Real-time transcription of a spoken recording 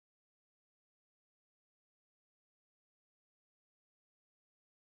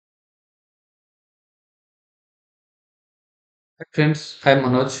Hi friends, I'm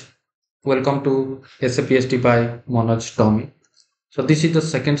Manoj. Welcome to SAP SD by Manoj Tommy. So this is the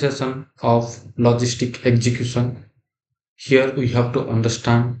second session of logistic execution. Here we have to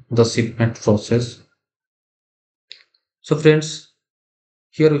understand the shipment process. So friends,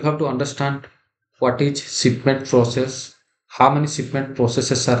 here we have to understand what is shipment process, how many shipment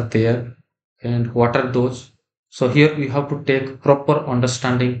processes are there, and what are those. So here we have to take proper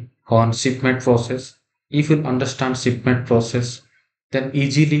understanding on shipment process. If you understand shipment process, then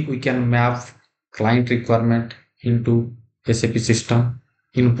easily we can map client requirement into SAP system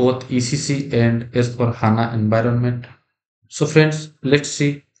in both ECC and S/4HANA environment. So friends, let's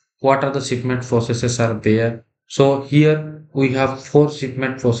see what are the shipment processes are there. So here we have four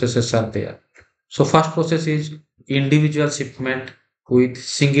shipment processes are there. So first process is individual shipment with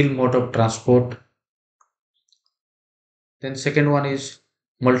single mode of transport. Then second one is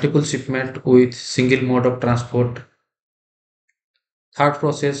multiple shipment with single mode of transport. Third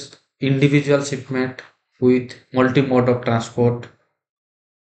process, individual shipment with multi-mode of transport.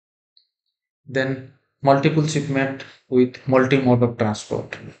 Then multiple shipment with multi-mode of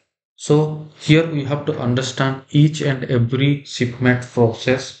transport. So here we have to understand each and every shipment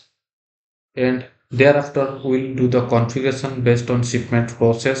process, and thereafter we'll do the configuration based on shipment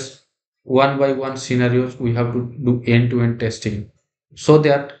process. One by one scenarios we have to do end-to-end testing so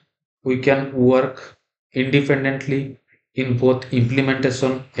that we can work independently in both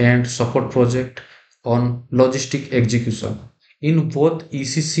implementation and support project on logistic execution in both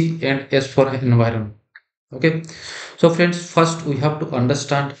ECC and S4 environment. Okay, so friends, first we have to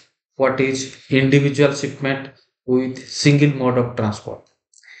understand what is individual shipment with single mode of transport.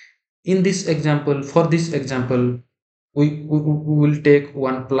 In this example, for this example, we will take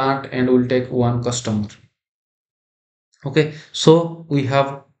one plant and we'll take one customer. Okay, so we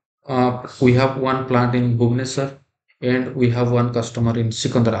have one plant in Bhubaneswar and we have one customer in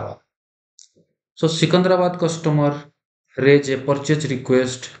Sikandrabad. So Sikandrabad customer raise a purchase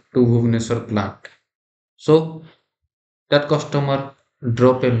request to Bhubaneswar plant. So that customer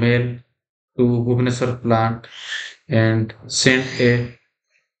drop a mail to Bhubaneswar plant and send a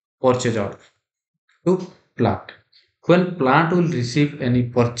purchase order to plant. When plant will receive any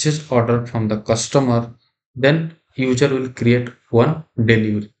purchase order from the customer, then user will create one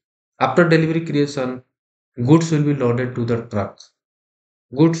delivery. After delivery creation, goods will be loaded to the truck.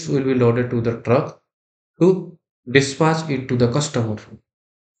 Goods will be loaded to the truck to dispatch it to the customer.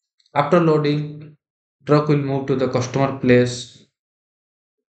 After loading, truck will move to the customer place.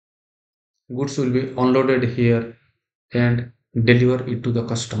 Goods will be unloaded here and deliver it to the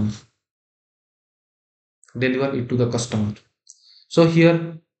customer. Deliver it to the customer. So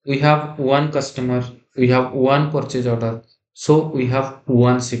here we have one customer, we have one purchase order, so we have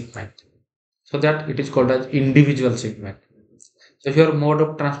one shipment. So that it is called as individual shipment. So here mode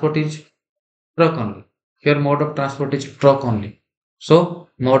of transport is truck only. Here mode of transport is truck only. So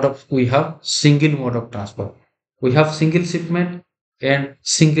mode of we have single mode of transport. We have single shipment and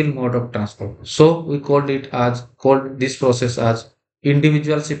single mode of transport. So we called this process as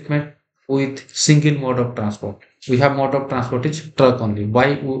individual shipment with single mode of transport. We have mode of transport is truck only.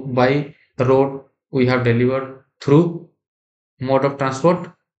 By road we have delivered through mode of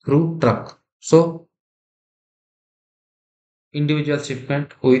transport through truck. So individual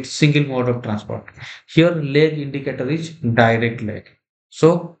shipment with single mode of transport. Here leg indicator is direct leg.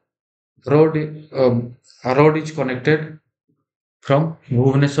 So road is connected from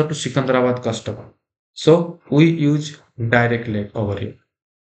Bhubaneswar to Sikandrabad customer. So we use direct leg over here.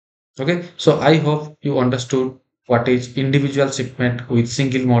 Okay, so I hope you understood what is individual shipment with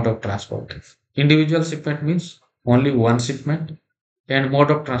single mode of transport. Individual shipment means only one shipment, and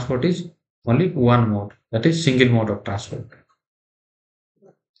mode of transport is only one mode, that is single mode of transport.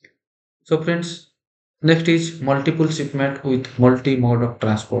 So friends, next is multiple shipment with multi-mode of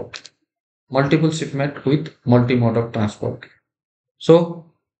transport. Multiple shipment with multi-mode of transport. So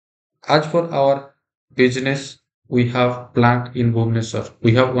as for our business, we have plant in Bhubaneswar.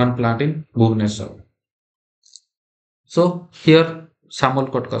 We have one plant in Bhubaneswar. So here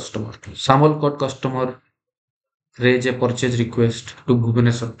Samalkot customer. Samalkot customer raise a purchase request to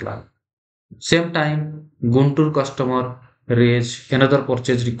Bhubaneswar plant. Same time, Guntur customer raise another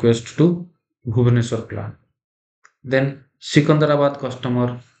purchase request to Bhubaneswar plant. Then Sikandrabad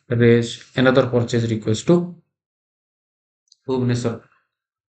customer raise another purchase request to Bhubaneswar.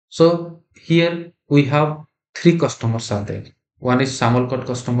 So here we have three customers are there. One is Samalkot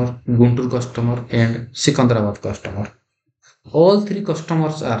customer, Guntur customer, and Sikandrabad customer. All three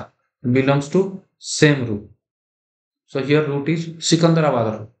customers are belongs to same route. So here route is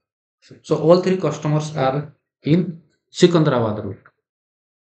Sikandrabad route. So all three customers are in Sikandrabad route.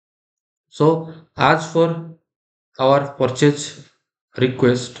 So as for our purchase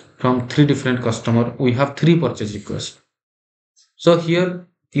request from three different customer, we have three purchase requests. So here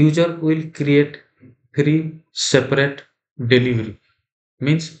user will create three separate delivery,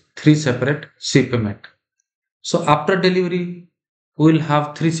 means three separate shipment. So after delivery, we will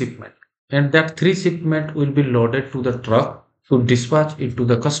have three shipment, and that three shipment will be loaded to the truck to dispatch it to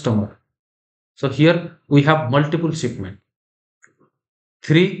the customer. So here we have multiple shipment.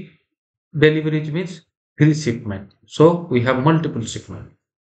 Three deliveries means three shipment. So we have multiple shipment.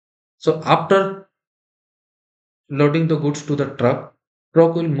 So after loading the goods to the truck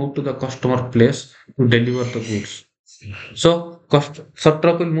will move to the customer place to deliver the goods. So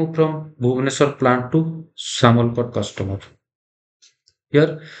truck will move from Bhubaneswar plant to Samalkot customer.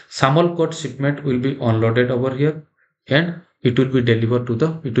 Here, Samalkot shipment will be unloaded over here, and it will be delivered to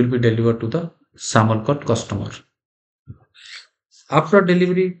the Samalkot customer. After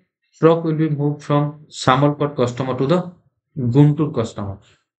delivery, truck will be moved from Samalkot customer to the Guntur customer.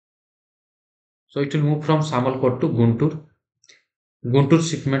 So it will move from Samalkot to Guntur. Guntur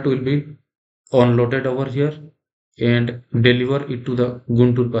shipment will be unloaded over here and deliver it to the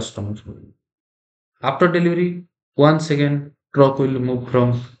Guntur customer. After delivery, once again truck will move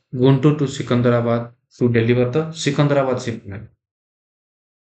from Guntur to Sikandrabad to deliver the Sikandrabad shipment.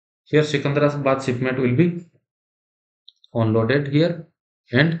 Here Sikandrabad shipment will be unloaded here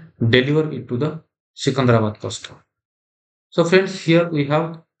and deliver it to the Sikandrabad customer. So friends, here we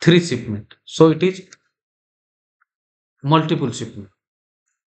have three shipment. So it is multiple shipment.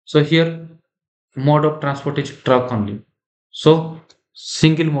 So here mode of transport is truck only. So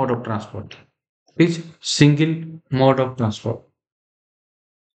single mode of transport is single mode of transport.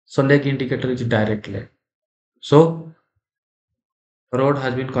 So leg indicator is direct leg. So road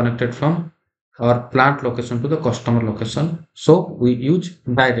has been connected from our plant location to the customer location. So we use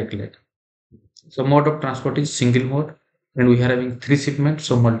direct leg. So mode of transport is single mode, and we are having three shipments,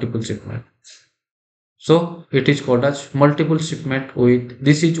 so multiple shipment. So it is called as multiple shipment with,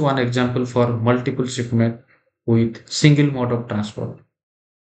 this is one example for multiple shipment with single mode of transport.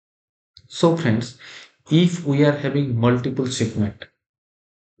 So friends, if we are having multiple shipment,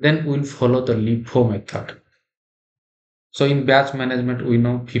 then we'll follow the LIFO method. So in batch management, we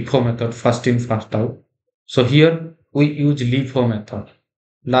know FIFO method, first in, first out. So here we use LIFO method,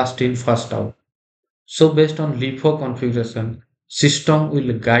 last in, first out. So based on LIFO configuration, system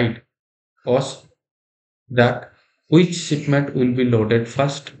will guide us that which shipment will be loaded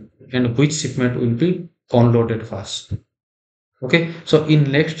first and which shipment will be unloaded first. Okay, so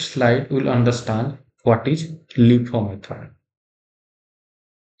in next slide, we'll understand what is LIFO method.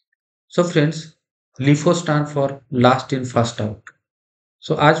 So friends, LIFO stand for last in, first out.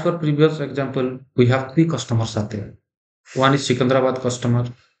 So as for previous example, we have three customers are there. One is Sikandrabad customer,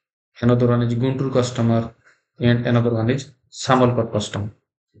 another one is Guntur customer, and another one is Samalkot customer.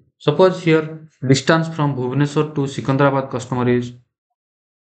 Suppose here distance from Bhubaneswar to Sikandrabad customer is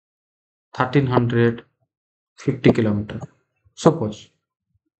 1350 kilometer. Suppose,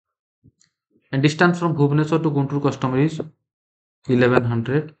 and distance from Bhubaneswar to Guntur customer is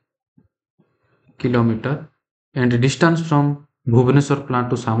 1100 kilometer, and the distance from Bhubaneswar plant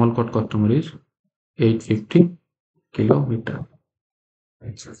to Samalkot customer is 850 kilometer.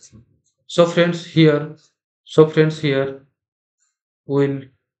 So friends here, so friends here will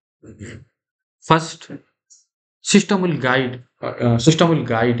first system will guide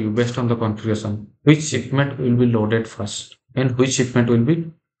you based on the configuration which shipment will be loaded first and which shipment will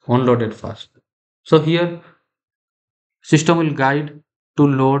be unloaded first. So here system will guide to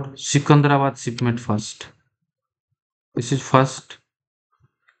load Sikandrabad shipment first. This is first.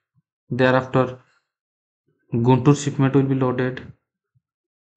 Thereafter Guntur shipment will be loaded.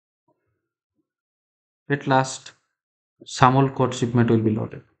 At last Samalkot shipment will be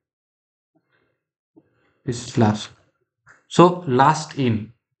loaded. This is last. So last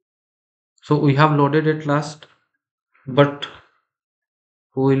in. So we have loaded at last, but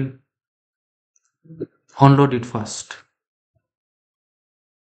we will unload it first.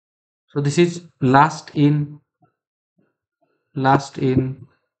 So this is last in, this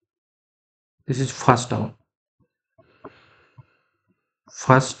is first out,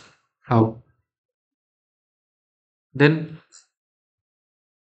 first out. Then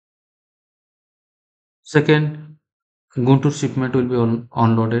second, Guntur shipment will be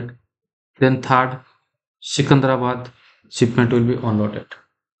unloaded. Then third, Sikandrabad shipment will be unloaded.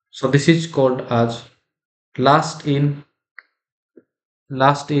 So this is called as last in,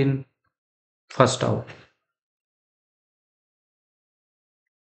 first out.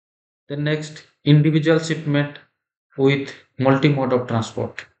 Then next, individual shipment with multi-mode of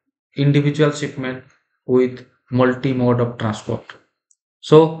transport, individual shipment with multi-mode of transport.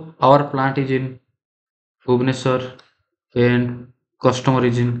 So our plant is in Bhubaneswar and customer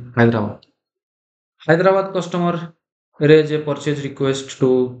is in Hyderabad. Hyderabad customer raise a purchase request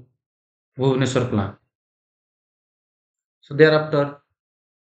to Bhubaneswar plant. So thereafter,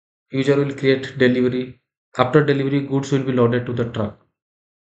 user will create delivery. After delivery, goods will be loaded to the truck.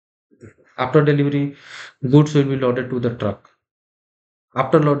 After delivery, goods will be loaded to the truck.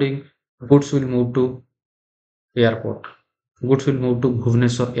 After loading, goods will move to airport. Goods will move to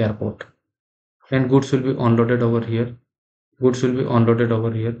Bhubaneswar airport. And goods will be unloaded over here. Goods will be unloaded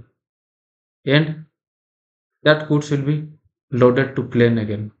over here. And that goods will be loaded to plane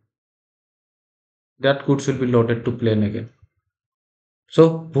again. That goods will be loaded to plane again.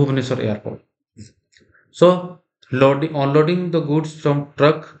 So Bhubaneswar airport. So loading unloading the goods from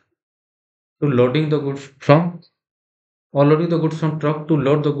truck to loading the goods from unloading the goods from truck to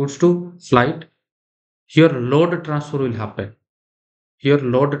load the goods to flight. Here load transfer will happen. Here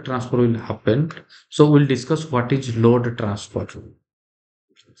load transfer will happen. So we'll discuss what is load transfer.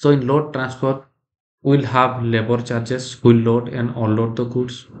 So in load transfer, we'll have labor charges, we'll load and unload the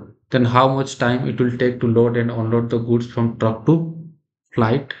goods. Then how much time it will take to load and unload the goods from truck to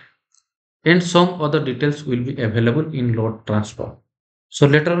flight. And some other details will be available in load transfer. So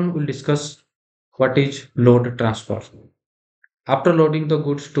later on we'll discuss what is load transfer. After loading the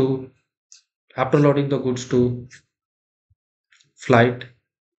goods to after loading the goods to flight,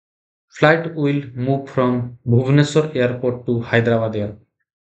 flight will move from Bhubaneswar airport to Hyderabad airport.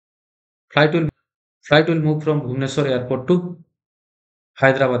 Flight will flight will move from Bhubaneswar airport to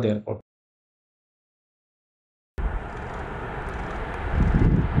Hyderabad airport.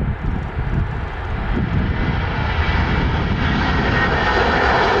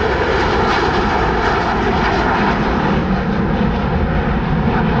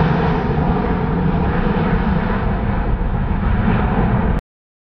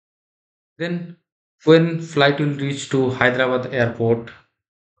 Then when flight will reach to Hyderabad airport,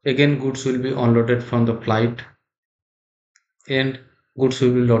 again goods will be unloaded from the flight and goods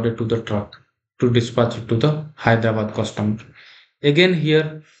will be loaded to the truck to dispatch it to the Hyderabad customer. Again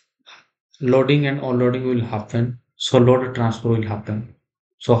here loading and unloading will happen. So load transfer will happen.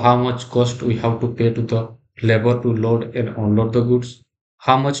 So how much cost we have to pay to the labor to load and unload the goods?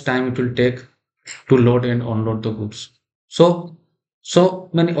 How much time it will take to load and unload the goods? So so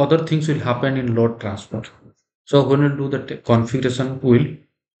many other things will happen in load transfer. So when we do the configuration,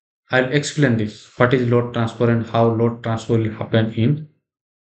 I'll explain this. What is load transfer and how load transfer will happen in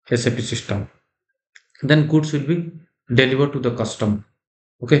SAP system. Then goods will be delivered to the customer.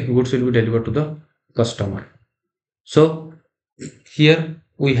 Okay, goods will be delivered to the customer. So here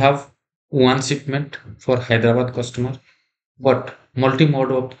we have one shipment for Hyderabad customer, but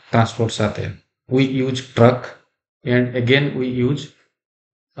multi-mode of transports are there. We use truck and again we use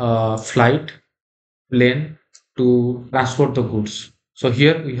flight, plane to transport the goods. So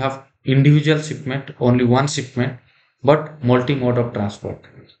here we have individual shipment, only one shipment, but multi-mode of transport.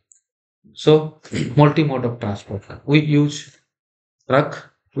 So multi-mode of transport. We use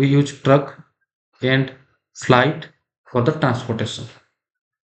truck and flight for the transportation.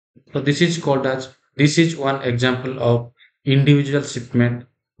 So this is one example of individual shipment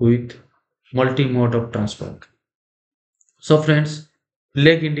with multi-mode of transport. So friends,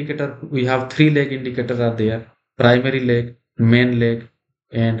 leg indicator, we have three leg indicators are there: primary leg, main leg,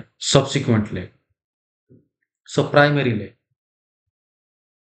 and subsequent leg. So primary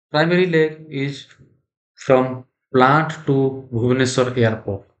leg is from plant to Bhubaneswar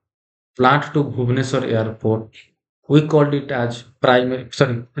airport. Plant to Bhubaneswar airport, we called it as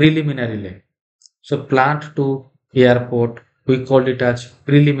preliminary leg. So plant to airport, we called it as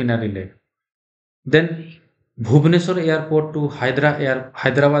preliminary leg. Then Bhubaneswar airport to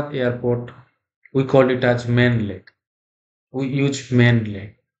Hyderabad airport, we called it as main leg. We use main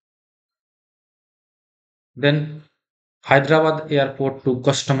leg. Then Hyderabad airport to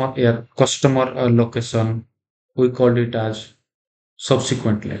customer location, we called it as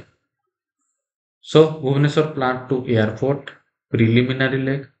subsequent leg. So Bhubaneswar plant to airport, preliminary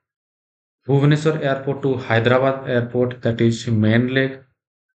leg. Bhubaneswar airport to Hyderabad airport, that is main leg.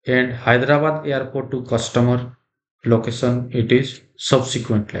 And Hyderabad airport to customer location, it is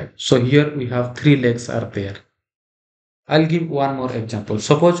subsequent leg. So here we have three legs are there. I'll give one more example.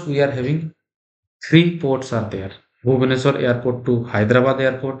 Suppose we are having three ports are there: Bhubaneswar airport to Hyderabad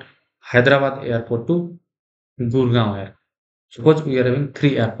airport, Hyderabad airport to Gurgaon airport. Suppose we are having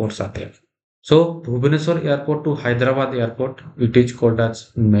three airports are there. So Bhubaneswar airport to Hyderabad airport, it is called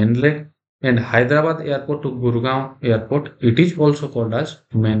as main leg. And Hyderabad airport to Gurgaon airport, it is also called as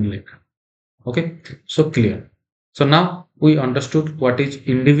main leg. Okay, so clear. So now we understood what is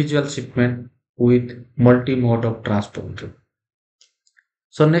individual shipment with multi-mode of transport.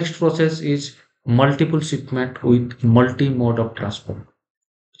 So next process is multiple shipment with multi-mode of transport.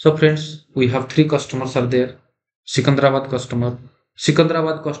 So friends, we have three customers are there. Sikandrabad customer.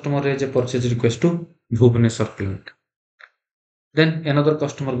 Sikandrabad customer raise a purchase request to Bhubaneswar plant. Then another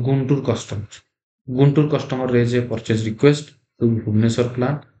customer, Guntur customer. Guntur customer raise a purchase request to Bhubaneswar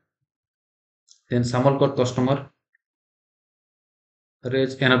plant. Then Samalkot customer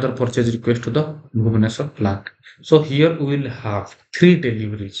raise another purchase request to the Bhubaneswar plant. So here we will have three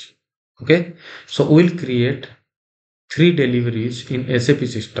deliveries. Okay. So we will create three deliveries in SAP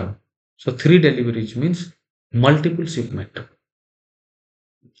system. So three deliveries means multiple shipment.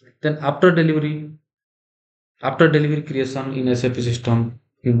 Then after delivery creation in SAP system,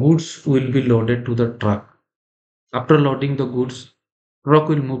 the goods will be loaded to the truck. After loading the goods, truck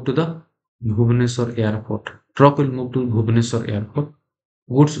will move to the Bhubaneswar airport. Truck will move to Bhubaneswar airport.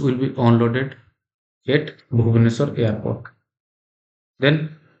 Goods will be unloaded at Bhubaneswar airport.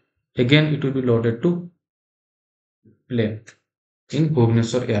 Then again it will be loaded to plane in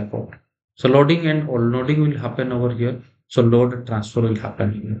Bhubaneswar airport. So loading and unloading will happen over here. So load transfer will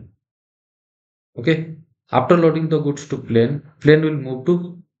happen here. Okay. After loading the goods to plane, plane will move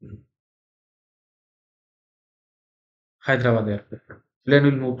to Hyderabad airport. Plane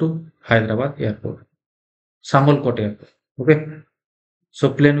will move to Hyderabad airport. Samalkot airport. Okay.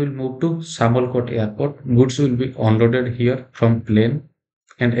 So plane will move to Samalkot airport. Goods will be unloaded here from plane,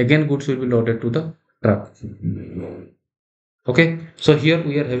 and again goods will be loaded to the truck. Okay. So here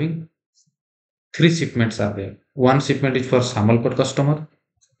we are having three shipments are there. One shipment is for Samalkot customer,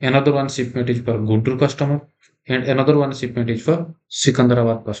 another one shipment is for Guntur customer, and another one shipment is for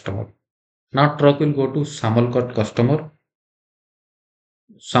Sikandrabad customer. Now truck will go to Samalkot customer.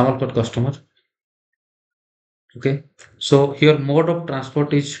 Okay. So here mode of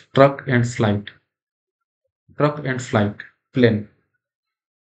transport is truck and flight, plane.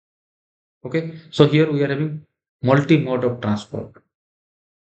 Okay. So here we are having multi-mode of transport.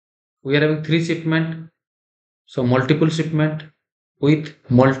 We are having three shipment, so multiple shipment with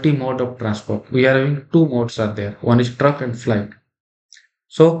multi-mode of transport. We are having two modes are there. One is truck and flight.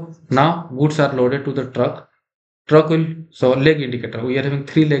 So now goods are loaded to the truck. Truck will, so leg indicator. We are having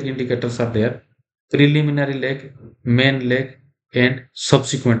three leg indicators are there. Preliminary leg, main leg, and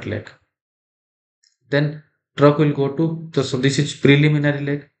subsequent leg. Then truck will go to, so this is preliminary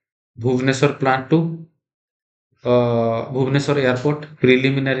leg, Bhubaneswar plant to Bhubaneswar airport,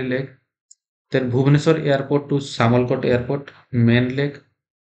 preliminary leg. Then Bhubaneswar airport to Samalkot airport, main leg.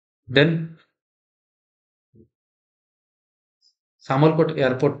 Then Samalkot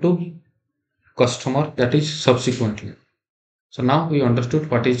airport to customer, that is subsequently. So now we understood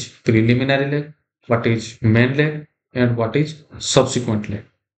what is preliminary leg, what is main leg, and what is subsequent leg.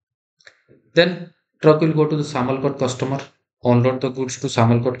 Then truck will go to the Samalkot customer, unload the goods to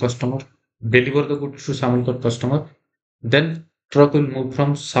Samalkot customer, deliver the goods to Samalkot customer. Then truck will move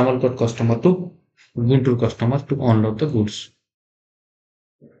from Samalkot customer to Guntur customer to unload the goods.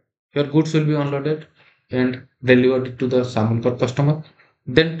 Your goods will be unloaded and delivered to the Samalkot customer.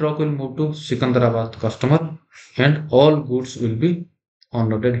 Then truck will move to Sikandrabad customer and all goods will be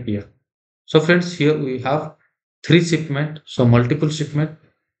unloaded here. So friends, here we have three shipment, so multiple shipment,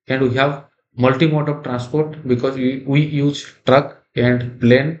 and we have multi-mode of transport because we use truck and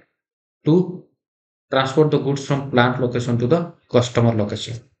plane to transport the goods from plant location to the customer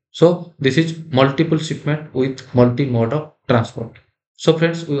location. So this is multiple shipment with multi-mode of transport. So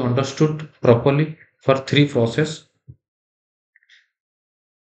friends, we understood properly for three process.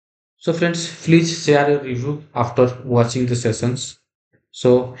 So friends, please share your review after watching the sessions.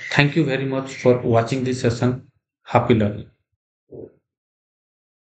 So thank you very much for watching this session. Happy learning.